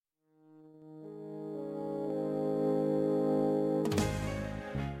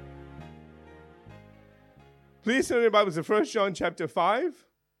Please turn your Bibles to 1 John chapter 5.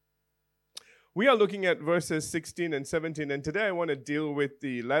 We are looking at verses 16 and 17, and today I want to deal with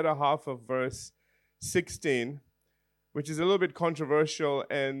the latter half of verse 16, which is a little bit controversial,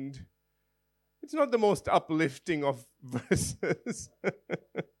 and it's not the most uplifting of verses.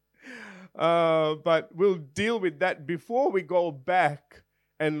 But we'll deal with that before we go back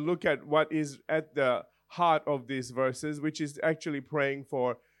and look at what is at the heart of these verses, which is actually praying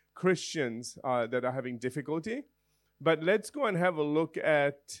for Christians that are having difficulty. But let's go and have a look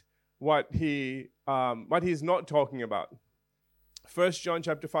at what he's not talking about. 1 John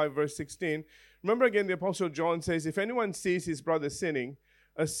chapter 5, verse 16. Remember again, the Apostle John says, if anyone sees his brother sinning,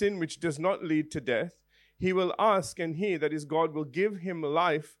 a sin which does not lead to death, he will ask, and he, that is God, will give him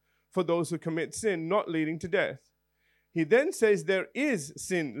life for those who commit sin, not leading to death. He then says there is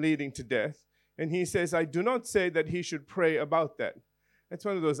sin leading to death, and he says, I do not say that he should pray about that. That's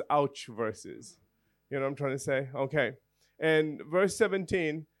one of those ouch verses. You know what I'm trying to say? Okay. And verse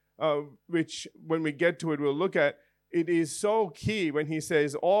 17, which when we get to it, we'll look at, it is so key when he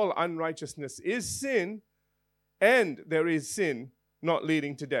says all unrighteousness is sin, and there is sin not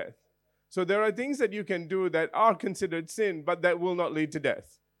leading to death. So there are things that you can do that are considered sin, but that will not lead to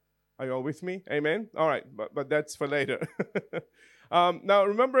death. Are you all with me? Amen? All right, but that's for later. Now,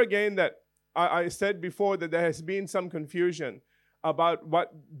 remember again that I said before that there has been some confusion about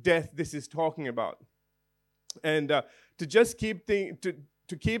what death this is talking about. And to just keep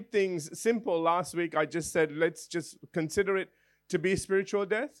things simple last week, I just said, let's just consider it to be spiritual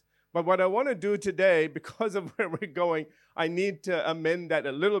death. But what I want to do today, because of where we're going, I need to amend that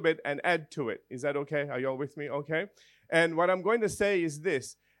a little bit and add to it. Is that okay? Are you all with me? Okay. And what I'm going to say is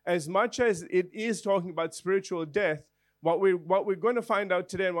this. As much as it is talking about spiritual death, what we're going to find out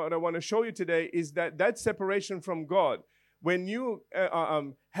today and what I want to show you today is that separation from God, when you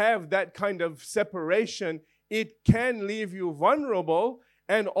have that kind of separation, it can leave you vulnerable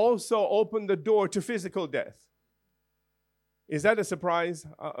and also open the door to physical death. Is that a surprise?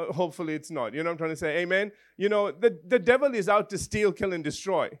 Hopefully it's not. You know what I'm trying to say? Amen? You know, the devil is out to steal, kill, and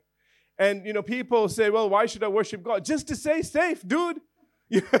destroy. And, you know, people say, well, why should I worship God? Just to stay safe, dude.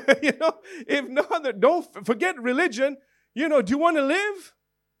 You know, if not, don't forget religion. You know, do you want to live?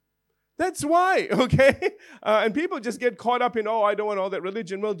 That's why, okay? And people just get caught up in, oh, I don't want all that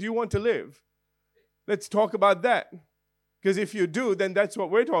religion. Well, do you want to live? Let's talk about that. Because if you do, then that's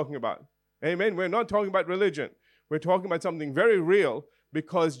what we're talking about. Amen? We're not talking about religion. We're talking about something very real,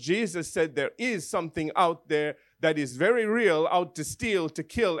 because Jesus said there is something out there that is very real, out to steal, to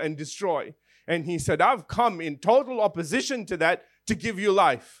kill, and destroy. And he said, I've come in total opposition to that to give you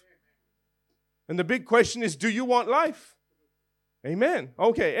life. And the big question is, do you want life? Amen.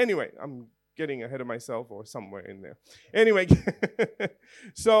 Okay, anyway, I'm getting ahead of myself or somewhere in there. Anyway,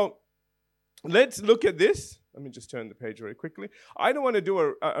 so let's look at this. Let me just turn the page very quickly. I don't want to do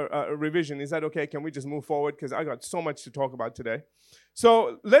a revision. Is that okay? Can we just move forward? Because I got so much to talk about today.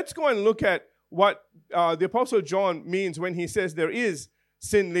 So let's go and look at what the Apostle John means when he says there is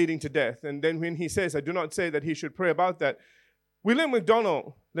sin leading to death. And then when he says, I do not say that he should pray about that. William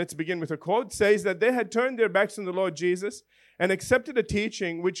MacDonald, let's begin with a quote, says that they had turned their backs on the Lord Jesus and accepted a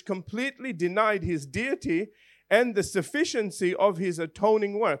teaching which completely denied his deity and the sufficiency of his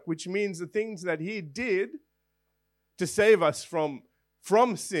atoning work, which means the things that he did to save us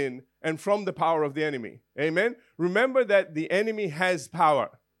from sin and from the power of the enemy. Amen? Remember that the enemy has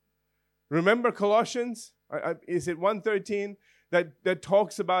power. Remember Colossians? Is it 1:13? That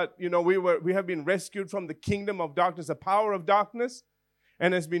talks about, you know, we have been rescued from the kingdom of darkness, the power of darkness,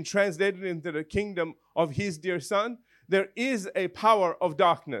 and has been translated into the kingdom of his dear Son. There is a power of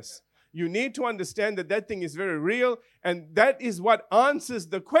darkness. You need to understand that thing is very real, and that is what answers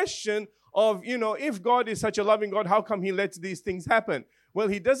the question of, you know, if God is such a loving God, how come he lets these things happen? Well,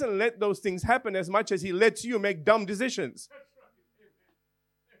 he doesn't let those things happen as much as he lets you make dumb decisions.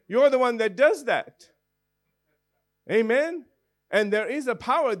 You're the one that does that. Amen? And there is a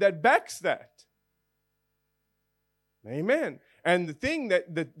power that backs that. Amen. And the thing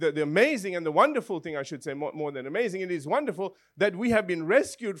that, the amazing and the wonderful thing, I should say, more than amazing, it is wonderful that we have been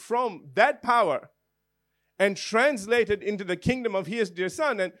rescued from that power and translated into the kingdom of his dear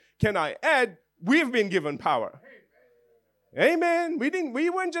Son. And can I add, we've been given power. Amen. We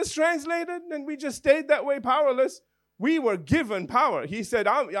weren't just translated and we just stayed that way powerless. We were given power. He said,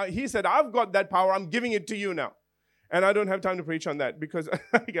 I've got that power. I'm giving it to you now. And I don't have time to preach on that because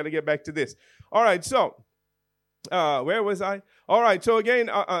I got to get back to this. All right, so where was I? All right, so again,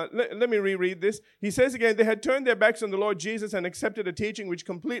 let me reread this. He says again, they had turned their backs on the Lord Jesus and accepted a teaching which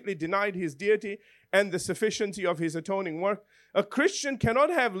completely denied his deity and the sufficiency of his atoning work. A Christian cannot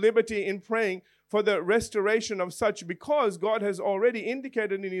have liberty in praying for the restoration of such, because God has already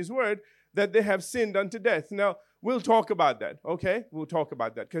indicated in his word that they have sinned unto death. Now, we'll talk about that, okay? We'll talk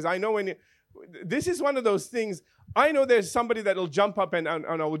about that. Because I know this is one of those things, I know there's somebody that will jump up and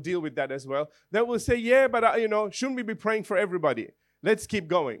I will deal with that as well, that will say, yeah, but shouldn't we be praying for everybody? Let's keep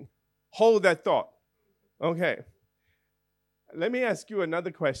going. Hold that thought. Okay. Let me ask you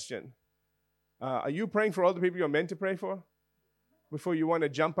another question. Are you praying for all the people you're meant to pray for? Before you want to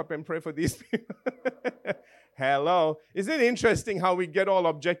jump up and pray for these people? Hello. Isn't it interesting how we get all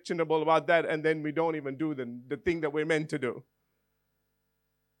objectionable about that and then we don't even do the thing that we're meant to do?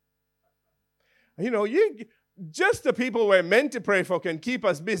 Just the people we're meant to pray for can keep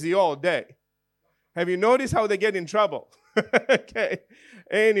us busy all day. Have you noticed how they get in trouble? Okay.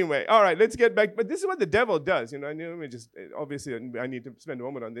 Anyway, all right, let's get back. But this is what the devil does. Obviously, I need to spend a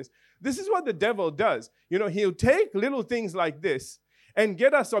moment on this. This is what the devil does. He'll take little things like this and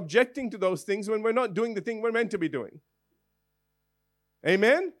get us objecting to those things when we're not doing the thing we're meant to be doing.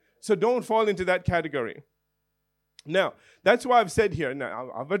 Amen? So don't fall into that category. Now, that's why I've said here,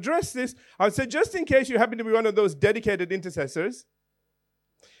 now I've addressed this. I've said just in case you happen to be one of those dedicated intercessors,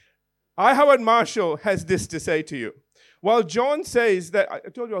 I. Howard Marshall has this to say to you. While John says that, I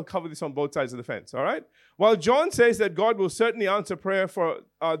told you I'll cover this on both sides of the fence, all right? While John says that God will certainly answer prayer for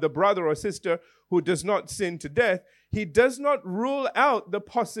the brother or sister who does not sin to death, he does not rule out the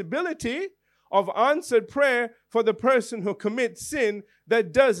possibility of answered prayer for the person who commits sin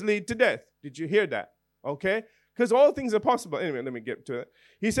that does lead to death. Did you hear that? Okay? Because all things are possible. Anyway, let me get to it.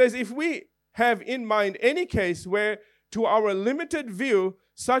 He says, if we have in mind any case where, to our limited view,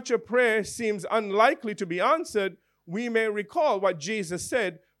 such a prayer seems unlikely to be answered, we may recall what Jesus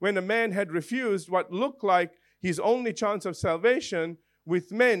said when a man had refused what looked like his only chance of salvation.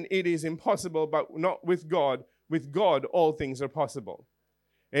 With men it is impossible, but not with God. With God all things are possible.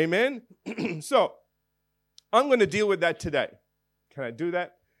 Amen? So, I'm going to deal with that today. Can I do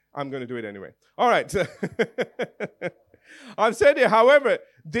that? I'm going to do it anyway. All right. I've said it, however,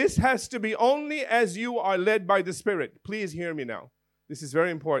 this has to be only as you are led by the Spirit. Please hear me now. This is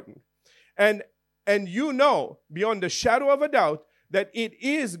very important. And you know, beyond a shadow of a doubt, that it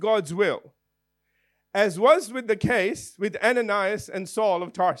is God's will, as was with the case with Ananias and Saul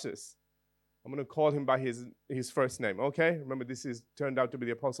of Tarsus. I'm going to call him by his first name, okay? Remember, this is turned out to be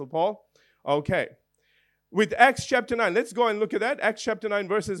the Apostle Paul. Okay. With Acts chapter 9, let's go and look at that. Acts chapter 9,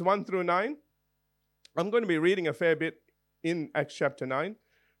 verses 1 through 9. I'm going to be reading a fair bit in Acts chapter 9.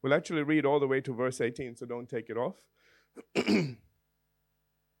 We'll actually read all the way to verse 18, so don't take it off.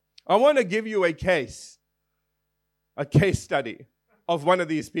 I want to give you a case study of one of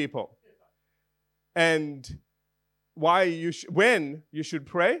these people, and when you should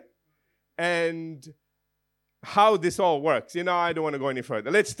pray, and how this all works. I don't want to go any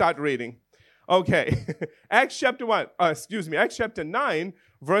further. Let's start reading. Okay, Acts chapter 9,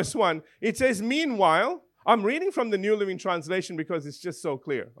 verse 1. It says, meanwhile, I'm reading from the New Living Translation because it's just so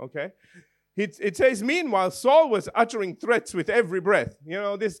clear, okay? It says, meanwhile, Saul was uttering threats with every breath.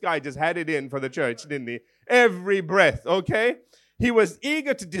 This guy just had it in for the church, didn't he? Every breath, okay? He was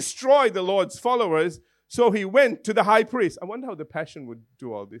eager to destroy the Lord's followers, so he went to the high priest. I wonder how the Passion would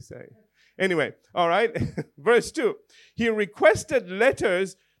do all this, eh? Anyway, all right, verse 2. He requested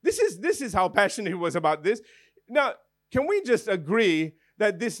letters. This is how passionate he was about this. Now, can we just agree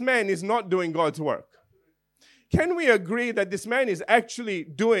that this man is not doing God's work? Can we agree that this man is actually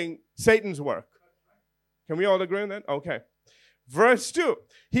doing Satan's work? Can we all agree on that? Okay. Verse 2.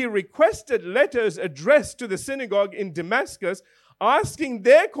 He requested letters addressed to the synagogue in Damascus, asking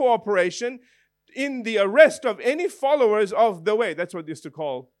their cooperation in the arrest of any followers of the way. That's what they used to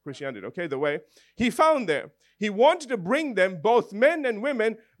call Christianity, okay, the way. He found there. He wanted to bring them, both men and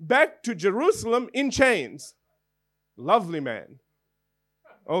women, back to Jerusalem in chains. Lovely man.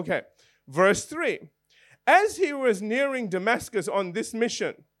 Okay. Verse 3. As he was nearing Damascus on this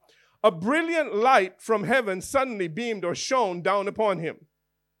mission, a brilliant light from heaven suddenly beamed or shone down upon him.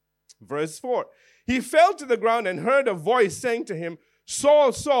 Verse 4. He fell to the ground and heard a voice saying to him,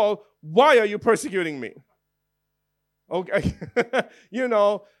 Saul, Saul, why are you persecuting me? Okay.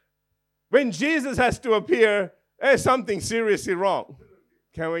 When Jesus has to appear, there's something seriously wrong.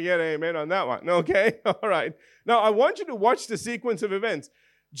 Can we get an amen on that one? Okay. All right. Now, I want you to watch the sequence of events.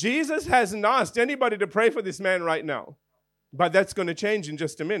 Jesus hasn't asked anybody to pray for this man right now, but that's going to change in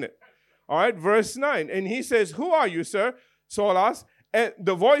just a minute. All right, verse 9. And he says, who are you, sir? Saul asked. And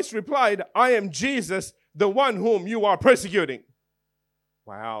the voice replied, I am Jesus, the one whom you are persecuting.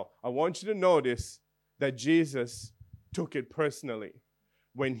 Wow. I want you to notice that Jesus took it personally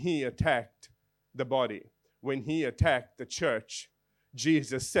when he attacked the body, when he attacked the church.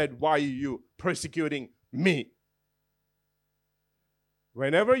 Jesus said, "Why are you persecuting me?"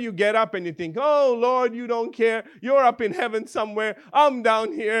 Whenever you get up and you think, "Oh, Lord, you don't care. You're up in heaven somewhere. I'm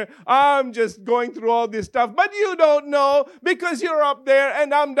down here. I'm just going through all this stuff. But you don't know because you're up there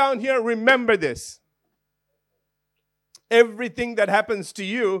and I'm down here." Remember this. Everything that happens to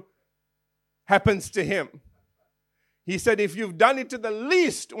you happens to him. He said, "If you've done it to the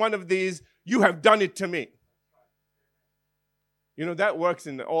least one of these, you have done it to me." You know, that works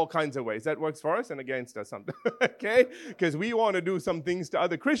in all kinds of ways. That works for us and against us sometimes, okay? Because we want to do some things to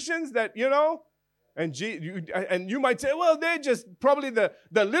other Christians that, and you might say, "Well, they're just probably the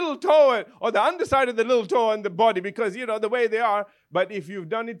little toe or the underside of the little toe on the body because, the way they are." But if you've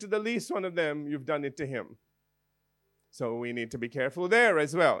done it to the least one of them, you've done it to him. So we need to be careful there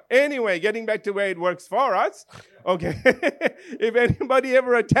as well. Anyway, getting back to where it works for us, okay? If anybody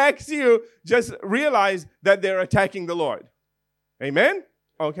ever attacks you, just realize that they're attacking the Lord. Amen?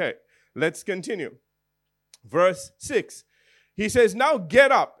 Okay, let's continue. Verse 6. He says, "Now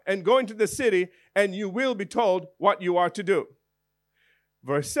get up and go into the city, and you will be told what you are to do."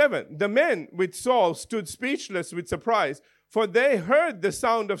 Verse 7. The men with Saul stood speechless with surprise, for they heard the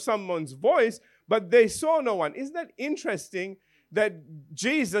sound of someone's voice, but they saw no one. Isn't that interesting that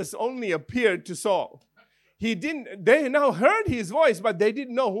Jesus only appeared to Saul? They now heard his voice, but they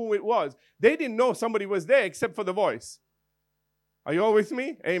didn't know who it was. They didn't know somebody was there except for the voice. Are you all with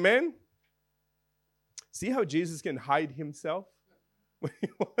me? Amen? See how Jesus can hide himself when he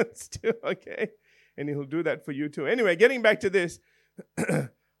wants to, okay? And he'll do that for you too. Anyway, getting back to this,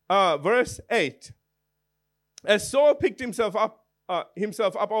 verse 8. As Saul picked himself up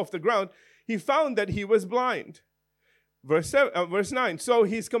off the ground, he found that he was blind. Verse 9. So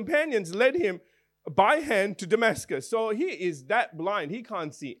his companions led him by hand to Damascus. So he is that blind, he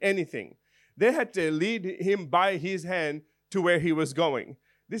can't see anything. They had to lead him by his hand to where he was going.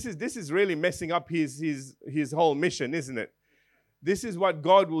 This is really messing up his whole mission, isn't it? This is what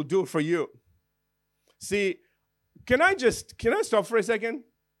God will do for you. See, can I stop for a second?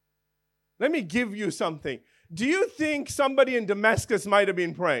 Let me give you something. Do you think somebody in Damascus might have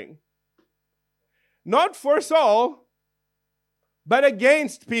been praying? Not for Saul, but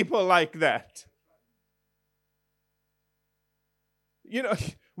against people like that.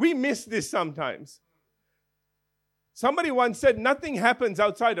 We miss this sometimes. Somebody once said, "Nothing happens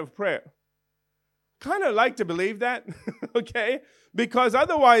outside of prayer." Kind of like to believe that, okay? Because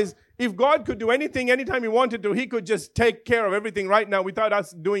otherwise, if God could do anything anytime he wanted to, he could just take care of everything right now without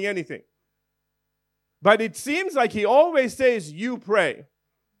us doing anything. But it seems like he always says, "You pray."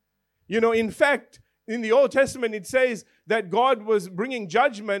 In fact, in the Old Testament, it says that God was bringing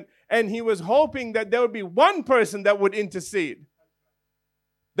judgment and he was hoping that there would be one person that would intercede,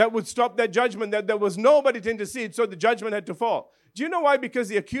 that would stop that judgment, that there was nobody to intercede, so the judgment had to fall. Do you know why? Because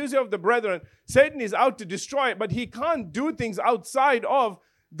the accuser of the brethren, Satan, is out to destroy it, but he can't do things outside of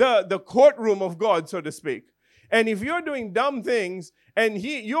the courtroom of God, so to speak. And if you're doing dumb things and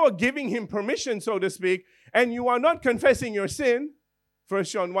you're giving him permission, so to speak, and you are not confessing your sin, 1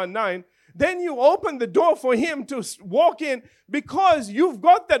 John 1:9, then you open the door for him to walk in because you've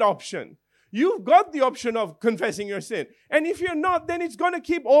got that option. You've got the option of confessing your sin. And if you're not, then it's going to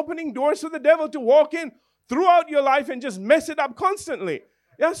keep opening doors for the devil to walk in throughout your life and just mess it up constantly.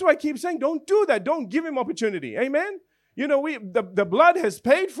 That's why I keep saying, don't do that. Don't give him opportunity. Amen? The blood has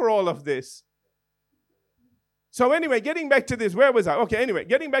paid for all of this. So anyway, getting back to this, where was I? Okay, anyway,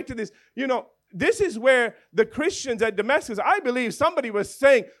 getting back to this, this is where the Christians at Damascus, I believe somebody was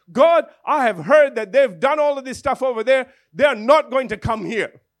saying, "God, I have heard that they've done all of this stuff over there. They're not going to come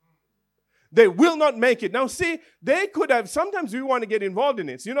here. They will not make it." Now, see, they could have, sometimes we want to get involved in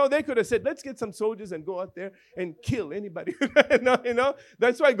it. They could have said, "Let's get some soldiers and go out there and kill anybody."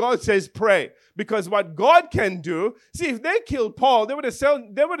 That's why God says pray. Because what God can do, see, if they killed Paul, they would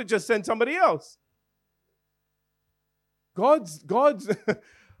have just sent somebody else. God's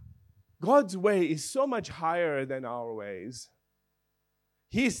way is so much higher than our ways.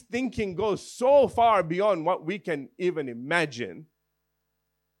 His thinking goes so far beyond what we can even imagine.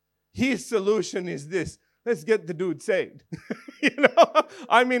 His solution is this: let's get the dude saved.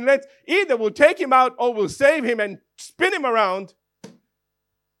 We'll take him out or we'll save him and spin him around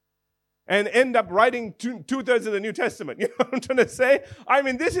and end up writing two-thirds of the New Testament. You know what I'm trying to say?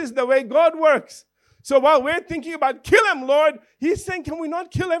 This is the way God works. So while we're thinking about kill him, Lord, he's saying, can we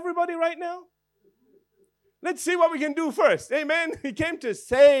not kill everybody right now? Let's see what we can do first. Amen? He came to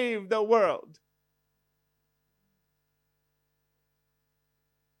save the world.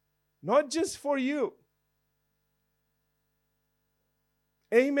 Not just for you.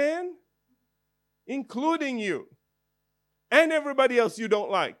 Amen? Including you. and everybody else you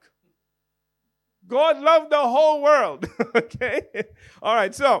don't like. God loved the whole world. Okay? All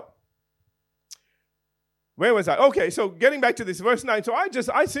right, so where was I? Okay, so getting back to this, verse 9. So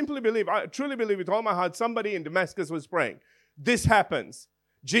I simply believe, I truly believe with all my heart, somebody in Damascus was praying. This happens.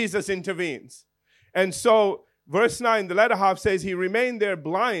 Jesus intervenes. And so, verse 9, the latter half says, he remained there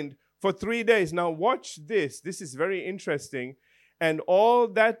blind for 3 days. Now watch this. This is very interesting. And all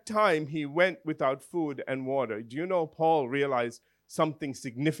that time he went without food and water. Do you know Paul realized something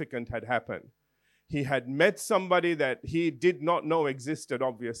significant had happened? He had met somebody that he did not know existed,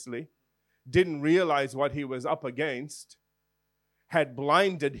 obviously. Didn't realize what he was up against. Had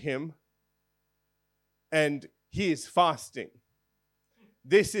blinded him. And he is fasting.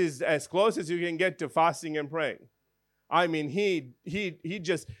 This is as close as you can get to fasting and praying. I mean, he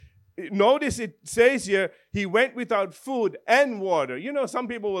just... Notice it says here, he went without food and water. You know, some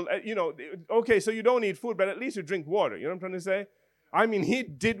people will, okay, so you don't need food, but at least you drink water. You know what I'm trying to say? I mean, he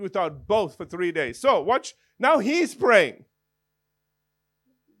did without both for 3 days. So, watch. Now he's praying.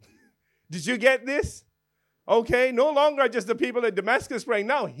 Did you get this? Okay, no longer just the people at Damascus praying.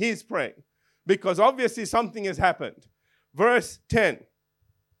 Now he's praying. Because obviously something has happened. Verse 10.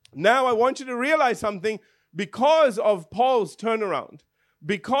 Now I want you to realize something because of Paul's turnaround.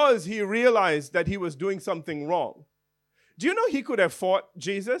 Because he realized that he was doing something wrong. Do you know he could have fought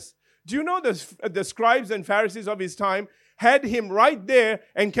Jesus? Do you know the scribes and Pharisees of his time had him right there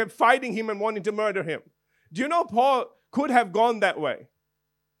and kept fighting him and wanting to murder him? Do you know Paul could have gone that way?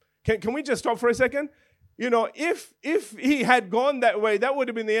 Can we just stop for a second? You know, if he had gone that way, that would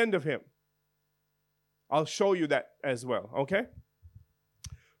have been the end of him. I'll show you that as well, okay?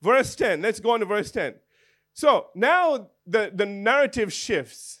 Verse 10. Let's go on to verse 10. So now the narrative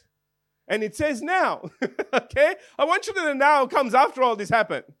shifts. And it says now. Okay? I want you to know the now comes after all this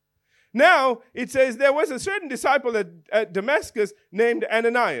happened. Now it says there was a certain disciple at Damascus named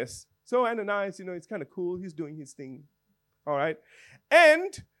Ananias. So Ananias, it's kind of cool. He's doing his thing. All right?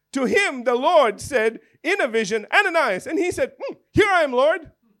 And to him the Lord said in a vision, Ananias. And he said, here I am, Lord.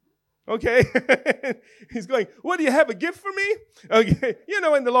 Okay, he's going, what, do you have a gift for me? Okay,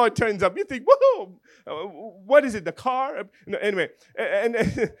 when the Lord turns up, you think, whoa, what is it, the car? No, anyway,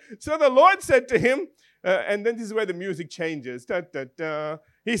 and so the Lord said to him, and then this is where the music changes. Da, da, da.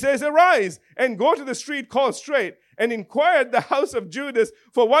 He says, arise and go to the street called Straight and inquire at the house of Judas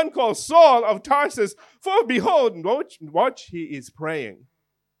for one called Saul of Tarsus. For behold, watch, he is praying.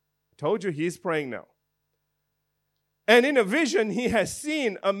 Told you he's praying now. And in a vision, he has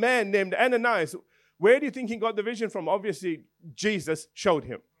seen a man named Ananias. Where do you think he got the vision from? Obviously, Jesus showed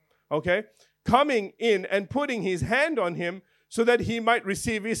him. Okay? Coming in and putting his hand on him so that he might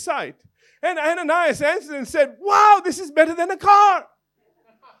receive his sight. And Ananias answered and said, wow, this is better than a car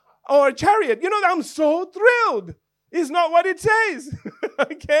or a chariot. I'm so thrilled. It's not what it says.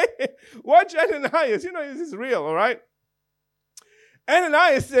 Okay? Watch Ananias. This is real, all right?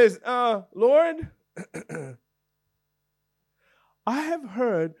 Ananias says, Lord, I have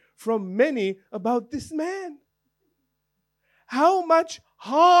heard from many about this man. How much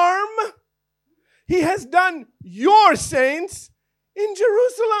harm he has done your saints in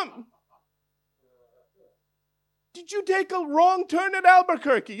Jerusalem. Did you take a wrong turn at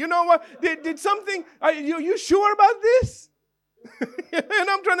Albuquerque? You know what? Did something, you sure about this? And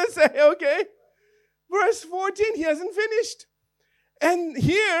I'm trying to say, okay. Verse 14, he hasn't finished. And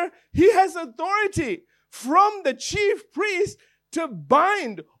here, he has authority from the chief priest to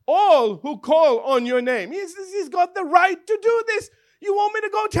bind all who call on your name. He's got the right to do this. You want me to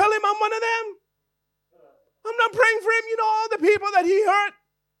go tell him I'm one of them? I'm not praying for him. All the people that he hurt.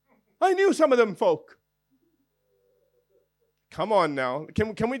 I knew some of them folk. Come on now.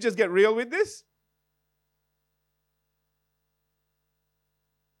 Can we just get real with this?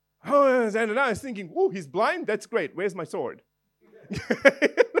 Oh, and I was thinking, he's blind? That's great. Where's my sword?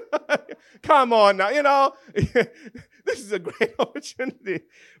 Come on now, this is a great opportunity.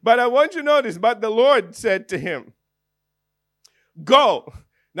 But I want you to notice, but the Lord said to him, go.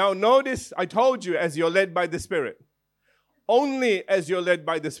 Now notice, I told you, as you're led by the Spirit. Only as you're led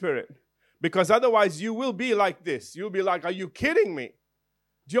by the Spirit. Because otherwise you will be like this. You'll be like, are you kidding me?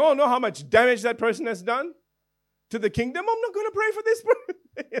 Do you all know how much damage that person has done to the kingdom? I'm not going to pray for this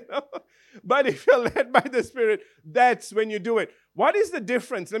person. But if you're led by the Spirit, that's when you do it. What is the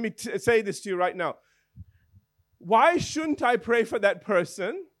difference? Let me say this to you right now. Why shouldn't I pray for that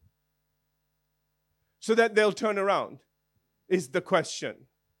person so that they'll turn around? Is the question.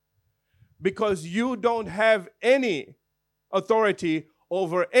 Because you don't have any authority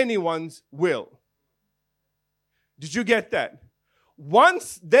over anyone's will. Did you get that?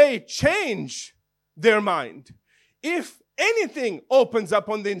 Once they change their mind, if anything opens up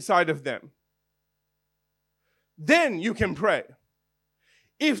on the inside of them, then you can pray.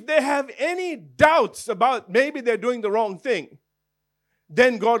 If they have any doubts about maybe they're doing the wrong thing,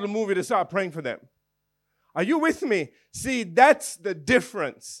 then God will move you to start praying for them. Are you with me? See, that's the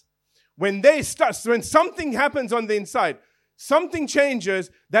difference. When something happens on the inside, something changes,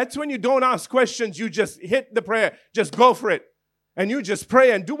 that's when you don't ask questions. You just hit the prayer. Just go for it. And you just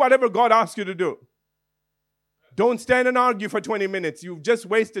pray and do whatever God asks you to do. Don't stand and argue for 20 minutes. You've just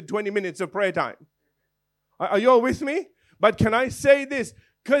wasted 20 minutes of prayer time. Are you all with me? But can I say this?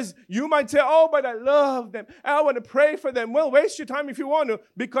 Because you might say, oh, but I love them. I want to pray for them. Well, waste your time if you want to,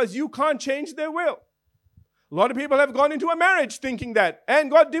 because you can't change their will. A lot of people have gone into a marriage thinking that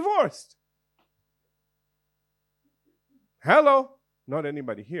and got divorced. Hello? Not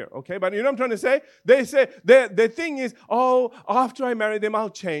anybody here, okay? But you know what I'm trying to say? They say, the thing is, oh, after I marry them, I'll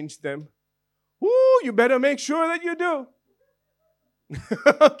change them. Ooh, you better make sure that you do.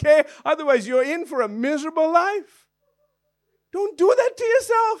 Okay? Otherwise, you're in for a miserable life. Don't do that to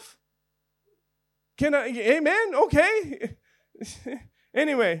yourself. Amen? Okay.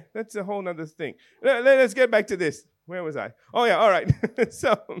 Anyway, that's a whole other thing. Let's get back to this. Where was I? Oh, yeah, all right.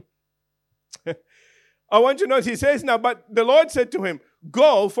 So, I want you to notice, he says now, but the Lord said to him,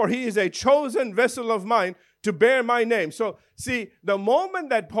 go, for he is a chosen vessel of mine to bear my name. So, see, the moment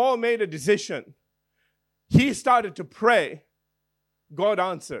that Paul made a decision, he started to pray, God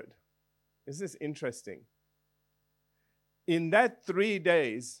answered. Isn't this interesting? In that 3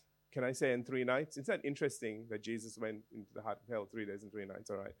 days, can I say in 3 nights? Isn't that interesting that Jesus went into the heart of hell 3 days and 3 nights?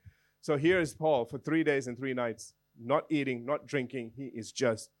 All right. So here is Paul for 3 days and 3 nights, not eating, not drinking. He is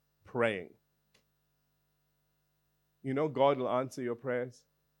just praying. You know, God will answer your prayers.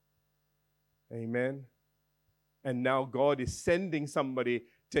 Amen. And now God is sending somebody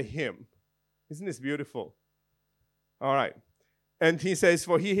to him. Isn't this beautiful? All right. And he says,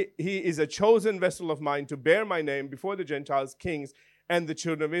 for he is a chosen vessel of mine to bear my name before the Gentiles, kings, and the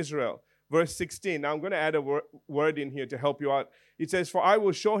children of Israel. Verse 16. Now I'm going to add a word in here to help you out. It says, for I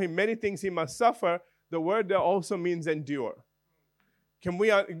will show him many things he must suffer. The word there also means endure. Can we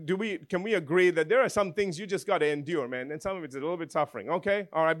agree that there are some things you just got to endure, man, and some of it's a little bit suffering, okay?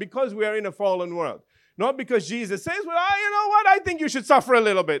 All right, because we are in a fallen world. Not because Jesus says, well, you know what, I think you should suffer a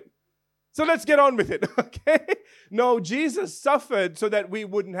little bit. So let's get on with it, okay? No, Jesus suffered so that we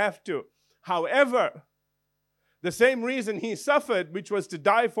wouldn't have to. However, the same reason he suffered, which was to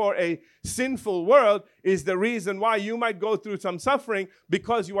die for a sinful world, is the reason why you might go through some suffering,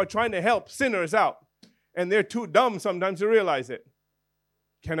 because you are trying to help sinners out. And they're too dumb sometimes to realize it.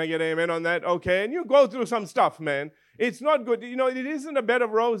 Can I get an amen on that? Okay, and you go through some stuff, man. It's not good. You know, it isn't a bed of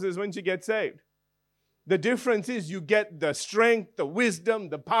roses once you get saved. The difference is you get the strength, the wisdom,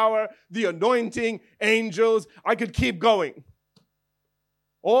 the power, the anointing, angels. I could keep going.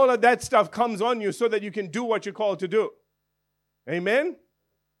 All of that stuff comes on you so that you can do what you're called to do. Amen?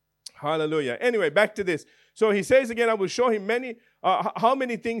 Hallelujah. Anyway, back to this. So he says again, I will show him how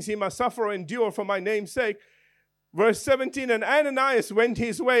many things he must suffer or endure for my name's sake. Verse 17, and Ananias went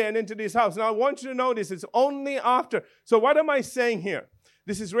his way and entered his house. Now, I want you to notice it's only after. So what am I saying here?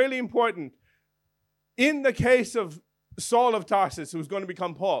 This is really important. In the case of Saul of Tarsus, who's going to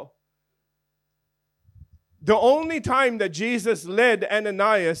become Paul, the only time that Jesus led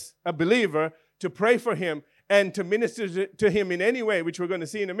Ananias, a believer, to pray for him and to minister to him in any way, which we're going to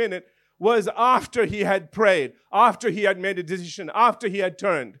see in a minute, was after he had prayed, after he had made a decision, after he had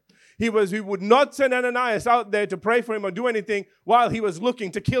turned. He would not send Ananias out there to pray for him or do anything while he was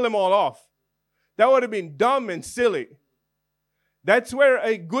looking to kill them all off. That would have been dumb and silly. That's where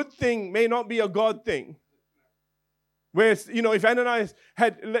a good thing may not be a God thing. Where, you know, if Ananias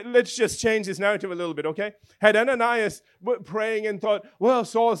had, let's just change this narrative a little bit, okay? Had Ananias praying and thought, well,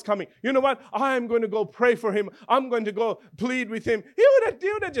 Saul's coming. You know what? I'm going to go pray for him. I'm going to go plead with him. He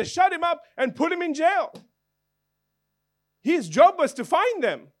would have just shut him up and put him in jail. His job was to find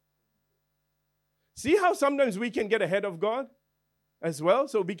them. See how sometimes we can get ahead of God as well?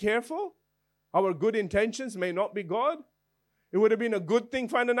 So be careful. Our good intentions may not be God. It would have been a good thing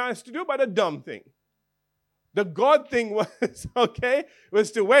for Ananias to do, but a dumb thing. The God thing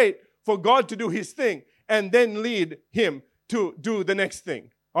was to wait for God to do his thing and then lead him to do the next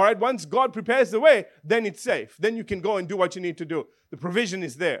thing. All right, once God prepares the way, then it's safe. Then you can go and do what you need to do. The provision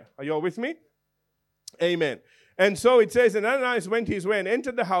is there. Are you all with me? Amen. And so it says, and Ananias went his way and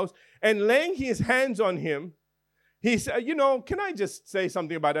entered the house, and laying his hands on him, he said, you know, can I just say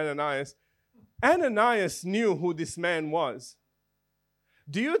something about Ananias? Ananias knew who this man was.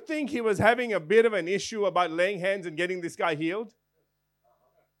 Do you think he was having a bit of an issue about laying hands and getting this guy healed?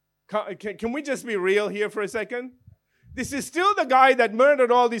 Can we just be real here for a second? This is still the guy that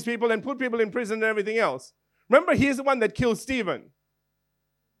murdered all these people and put people in prison and everything else. Remember, he's the one that killed Stephen.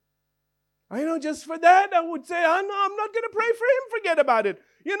 I know, just for that, I would say, oh, no, I'm not going to pray for him. Forget about it.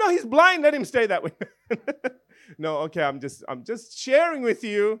 He's blind. Let him stay that way. No, okay, I'm just sharing with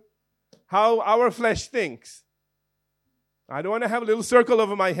you how our flesh thinks. I don't want to have a little circle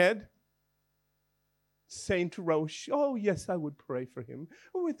over my head. Saint Roche. Oh, yes, I would pray for him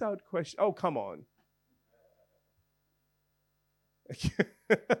without question. Oh, come on.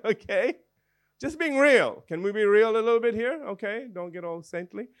 Okay? Just being real. Can we be real a little bit here? Okay, don't get all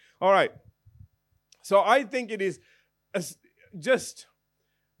saintly. All right. So I think it is just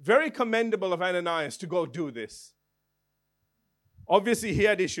very commendable of Ananias to go do this. Obviously, he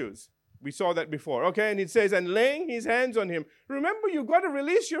had issues. We saw that before. Okay, and it says, and laying his hands on him. Remember, you've got to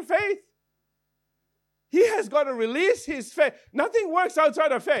release your faith. He has got to release his faith. Nothing works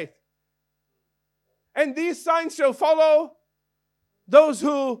outside of faith. And these signs shall follow those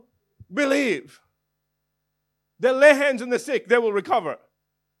who believe. They'll lay hands on the sick, they will recover.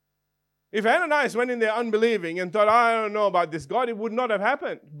 If Ananias went in there unbelieving and thought, I don't know about this God, it would not have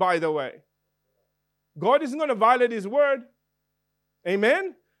happened, by the way. God isn't going to violate his word.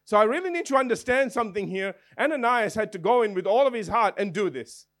 Amen? So I really need to understand something here. Ananias had to go in with all of his heart and do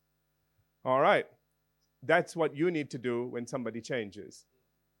this. All right. That's what you need to do when somebody changes.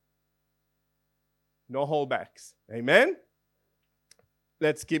 No holdbacks. Amen?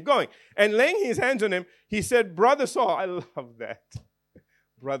 Let's keep going. And laying his hands on him, he said, Brother Saul. I love that.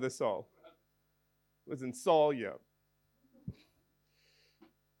 Brother Saul. Wasn't Saul yet.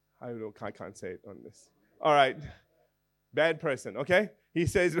 I can't say it on this. All right. Bad person, okay? He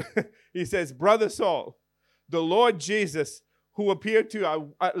says, Brother Saul, the Lord Jesus who appeared to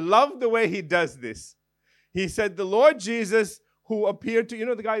you. I love the way he does this. He said, the Lord Jesus who appeared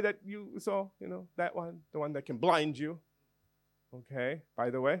to, the guy that you saw, that one, the one that can blind you. Okay, by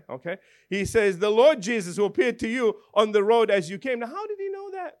the way, okay. He says, the Lord Jesus who appeared to you on the road as you came. Now, how did he know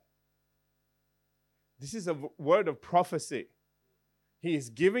that? This is a word of prophecy. He's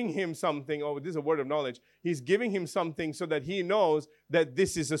giving him something. Oh, this is a word of knowledge. He's giving him something so that he knows that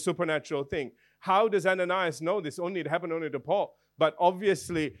this is a supernatural thing. How does Ananias know this? It happened only to Paul. But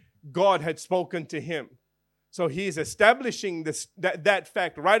obviously, God had spoken to him. So he's establishing that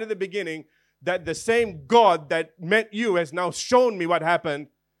fact right at the beginning, that the same God that met you has now shown me what happened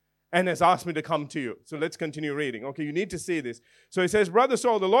and has asked me to come to you. So let's continue reading. Okay, you need to see this. So he says, Brother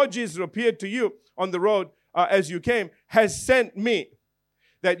Saul, the Lord Jesus who appeared to you on the road as you came, has sent me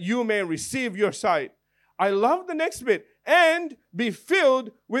that you may receive your sight. I love the next bit. And be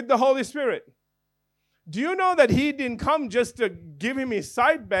filled with the Holy Spirit. Do you know that he didn't come just to give him his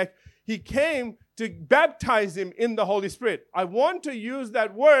sight back? He came to baptize him in the Holy Spirit. I want to use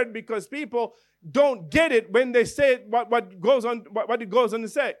that word because people don't get it when they say it, what it goes on to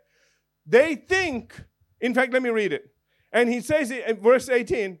say. They think, in fact, let me read it. And he says in verse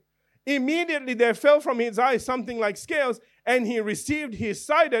 18, immediately there fell from his eyes something like scales, and he received his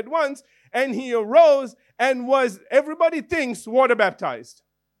sight at once, and he arose and was, everybody thinks, water baptized.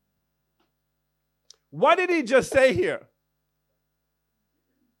 What did he just say here?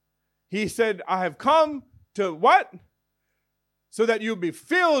 He said, I have come to what? So that you be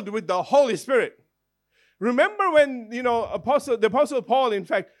filled with the Holy Spirit. Remember when, the Apostle Paul, in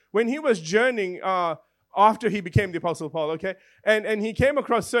fact, when he was journeying after he became the Apostle Paul, okay? And he came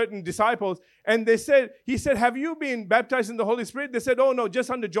across certain disciples, and he said, have you been baptized in the Holy Spirit? They said, oh no, just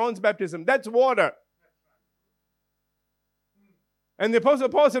under John's baptism. That's water. And the Apostle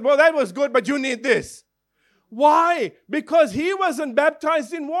Paul said, well, that was good, but you need this. Why? Because he wasn't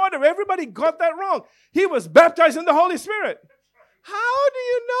baptized in water. Everybody got that wrong. He was baptized in the Holy Spirit. How do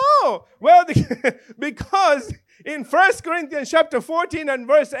you know? Well, because in 1 Corinthians chapter 14 and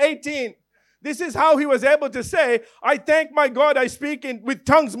verse 18, this is how he was able to say, I thank my God I speak with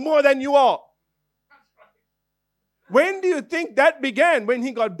tongues more than you all. When do you think that began? When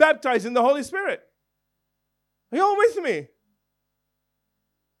he got baptized in the Holy Spirit. Are you all with me?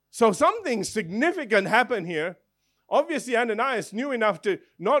 So something significant happened here. Obviously, Ananias knew enough to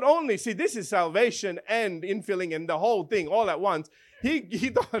not only see this is salvation and infilling and the whole thing all at once. He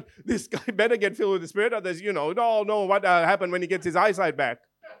thought this guy better get filled with the Spirit. Others, all know what happened when he gets his eyesight back.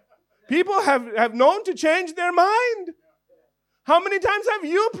 People have known to change their mind. How many times have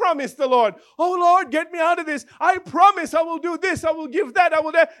you promised the Lord, oh Lord, get me out of this. I promise I will do this. I will give that. I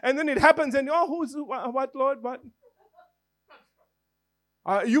will that. And then it happens and, what, Lord, what?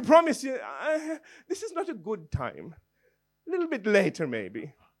 You promised, this is not a good time. A little bit later,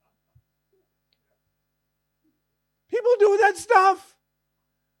 maybe. People do that stuff.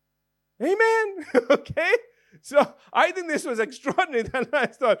 Amen. Okay? So I think this was extraordinary. And I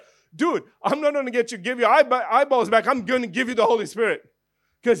thought, dude, I'm not going to give you eyeballs back. I'm going to give you the Holy Spirit.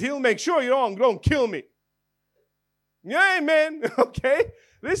 Because He'll make sure you don't kill me. Yeah, amen. Okay.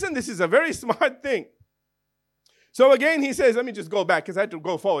 Listen, this is a very smart thing. So again, he says, let me just go back because I had to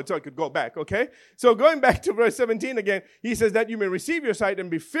go forward so I could go back, okay? So going back to verse 17 again, he says that you may receive your sight and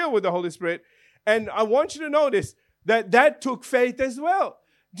be filled with the Holy Spirit. And I want you to notice that took faith as well.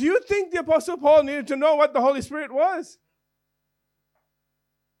 Do you think the Apostle Paul needed to know what the Holy Spirit was?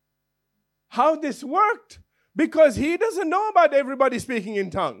 How this worked? Because he doesn't know about everybody speaking in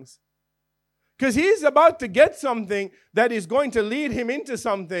tongues. Because he's about to get something that is going to lead him into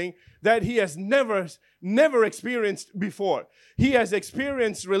something that he has never experienced before. He has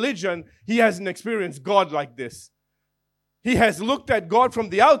experienced religion. He hasn't experienced God like this. He has looked at God from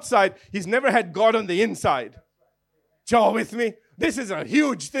the outside. He's never had God on the inside. Y'all with me? This is a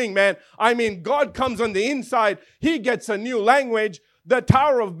huge thing, man. I mean, God comes on the inside. He gets a new language. The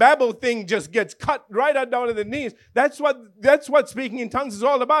Tower of Babel thing just gets cut right down to the knees. That's what speaking in tongues is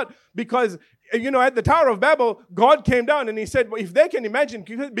all about. Because, at the Tower of Babel, God came down and He said, well, if they can imagine,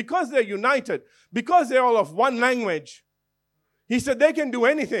 because they're united, because they're all of one language, He said they can do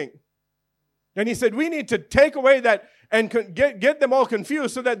anything. And He said, we need to take away that and get them all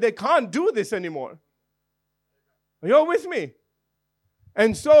confused so that they can't do this anymore. Are you all with me?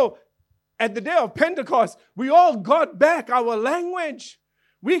 And so, at the day of Pentecost, we all got back our language.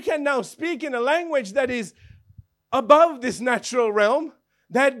 We can now speak in a language that is above this natural realm,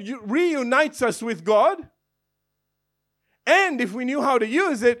 that reunites us with God. And if we knew how to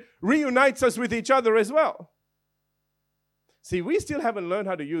use it, reunites us with each other as well. See, we still haven't learned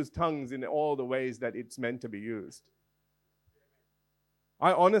how to use tongues in all the ways that it's meant to be used.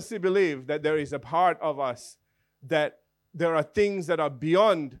 I honestly believe that there is a part of us that there are things that are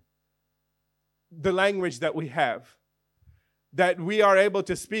beyond the language that we have, that we are able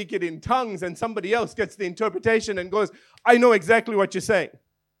to speak it in tongues and somebody else gets the interpretation and goes, I know exactly what you're saying.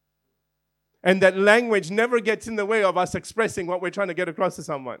 And that language never gets in the way of us expressing what we're trying to get across to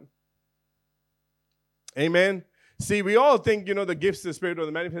someone. Amen. See, we all think, the gifts of the Spirit or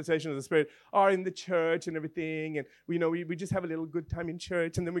the manifestation of the Spirit are in the church and everything. And we just have a little good time in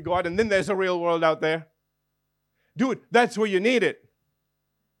church and then we go out and then there's a real world out there. Dude, that's where you need it.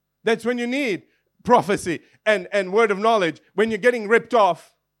 That's when you need prophecy and word of knowledge, when you're getting ripped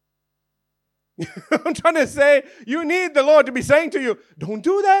off. I'm trying to say, you need the Lord to be saying to you, don't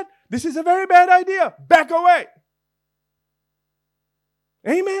do that. This is a very bad idea. Back away.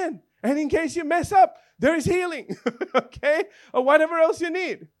 Amen. And in case you mess up, there is healing. Okay? Or whatever else you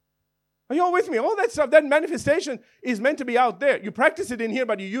need. Are you all with me? All that stuff, that manifestation is meant to be out there. You practice it in here,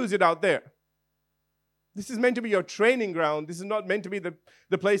 but you use it out there. This is meant to be your training ground. This is not meant to be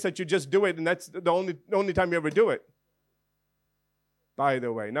the place that you just do it and that's the only time you ever do it. By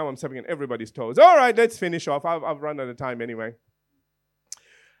the way, now I'm stepping on everybody's toes. All right, let's finish off. I've run out of time anyway.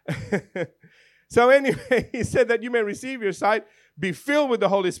 So anyway, he said that you may receive your sight, be filled with the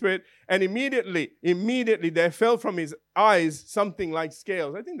Holy Spirit, and immediately there fell from his eyes something like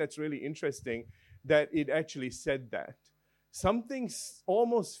scales. I think that's really interesting that it actually said that. Something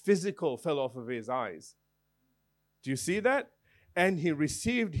almost physical fell off of his eyes. Do you see that? And he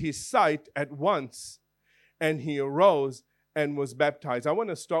received his sight at once, and he arose and was baptized. I want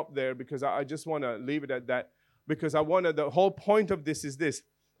to stop there because I just want to leave it at that, because the whole point of this is this.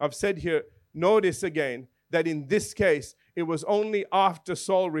 I've said here, notice again, that in this case, it was only after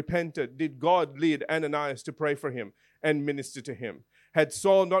Saul repented did God lead Ananias to pray for him and minister to him. Had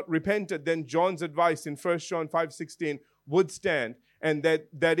Saul not repented, then John's advice in 1 John 5:16 would stand, and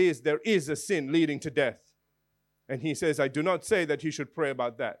there is a sin leading to death. And he says, I do not say that you should pray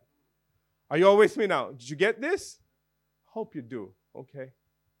about that. Are you all with me now? Did you get this? Hope you do. Okay.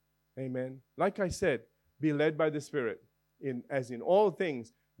 Amen. Like I said, be led by the Spirit. As in all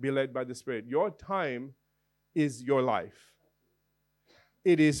things, be led by the Spirit. Your time is your life.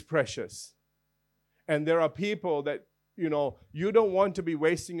 It is precious. And there are people that, you don't want to be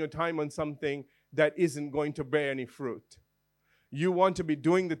wasting your time on something that isn't going to bear any fruit. You want to be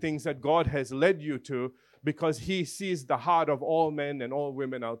doing the things that God has led you to, because He sees the heart of all men and all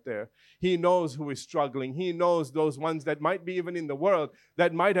women out there. He knows who is struggling. He knows those ones that might be even in the world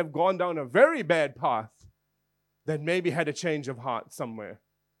that might have gone down a very bad path, that maybe had a change of heart somewhere.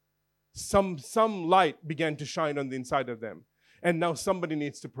 Some light began to shine on the inside of them. And now somebody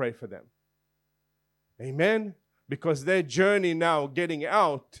needs to pray for them. Amen? Because their journey now getting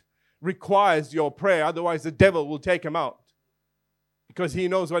out requires your prayer. Otherwise, the devil will take them out. Because he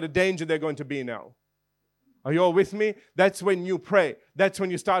knows what a danger they're going to be now. Are you all with me? That's when you pray. That's when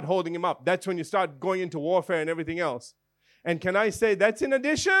you start holding him up. That's when you start going into warfare and everything else. And can I say that's in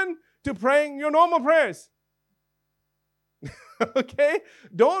addition to praying your normal prayers? Okay?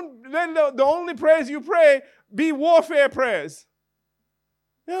 Don't let the only prayers you pray be warfare prayers.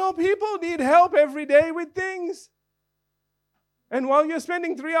 You know, people need help every day with things. And while you're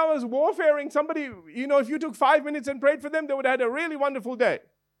spending 3 hours warfaring somebody, you know, if you took 5 minutes and prayed for them, they would have had a really wonderful day.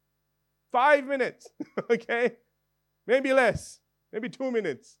 5 minutes, okay? Maybe less, maybe 2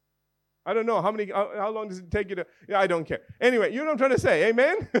 minutes. I don't know how long does it take you to, yeah, I don't care. Anyway, you know what I'm trying to say,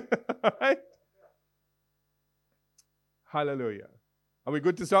 amen? All right? Hallelujah. Are we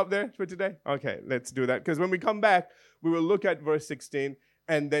good to stop there for today? Okay, let's do that. Because when we come back, we will look at verse 16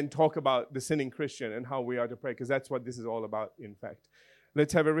 and then talk about the sinning Christian and how we are to pray, because that's what this is all about, in fact.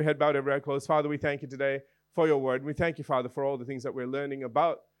 Let's have every head bowed, every eye closed. Father, we thank you today for your word. We thank you, Father, for all the things that we're learning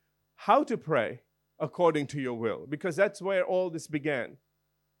about how to pray according to your will, because that's where all this began.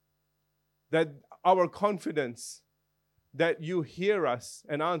 That our confidence that you hear us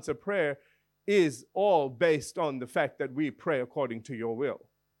and answer prayer is all based on the fact that we pray according to your will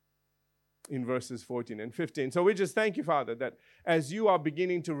in verses 14 and 15. So we just thank you, Father, that as you are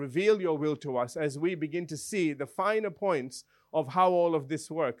beginning to reveal your will to us, as we begin to see the finer points of how all of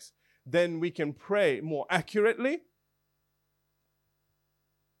this works, then we can pray more accurately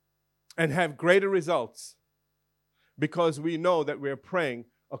and have greater results, because we know that we're praying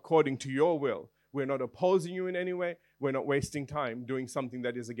according to your will. We're not opposing you in any way. We're not wasting time doing something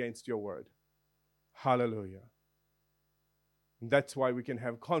that is against your word. Hallelujah. And that's why we can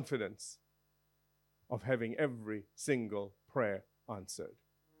have confidence of having every single prayer answered.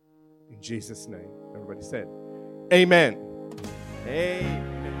 In Jesus' name, everybody said, amen.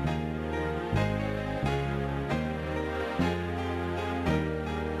 Amen.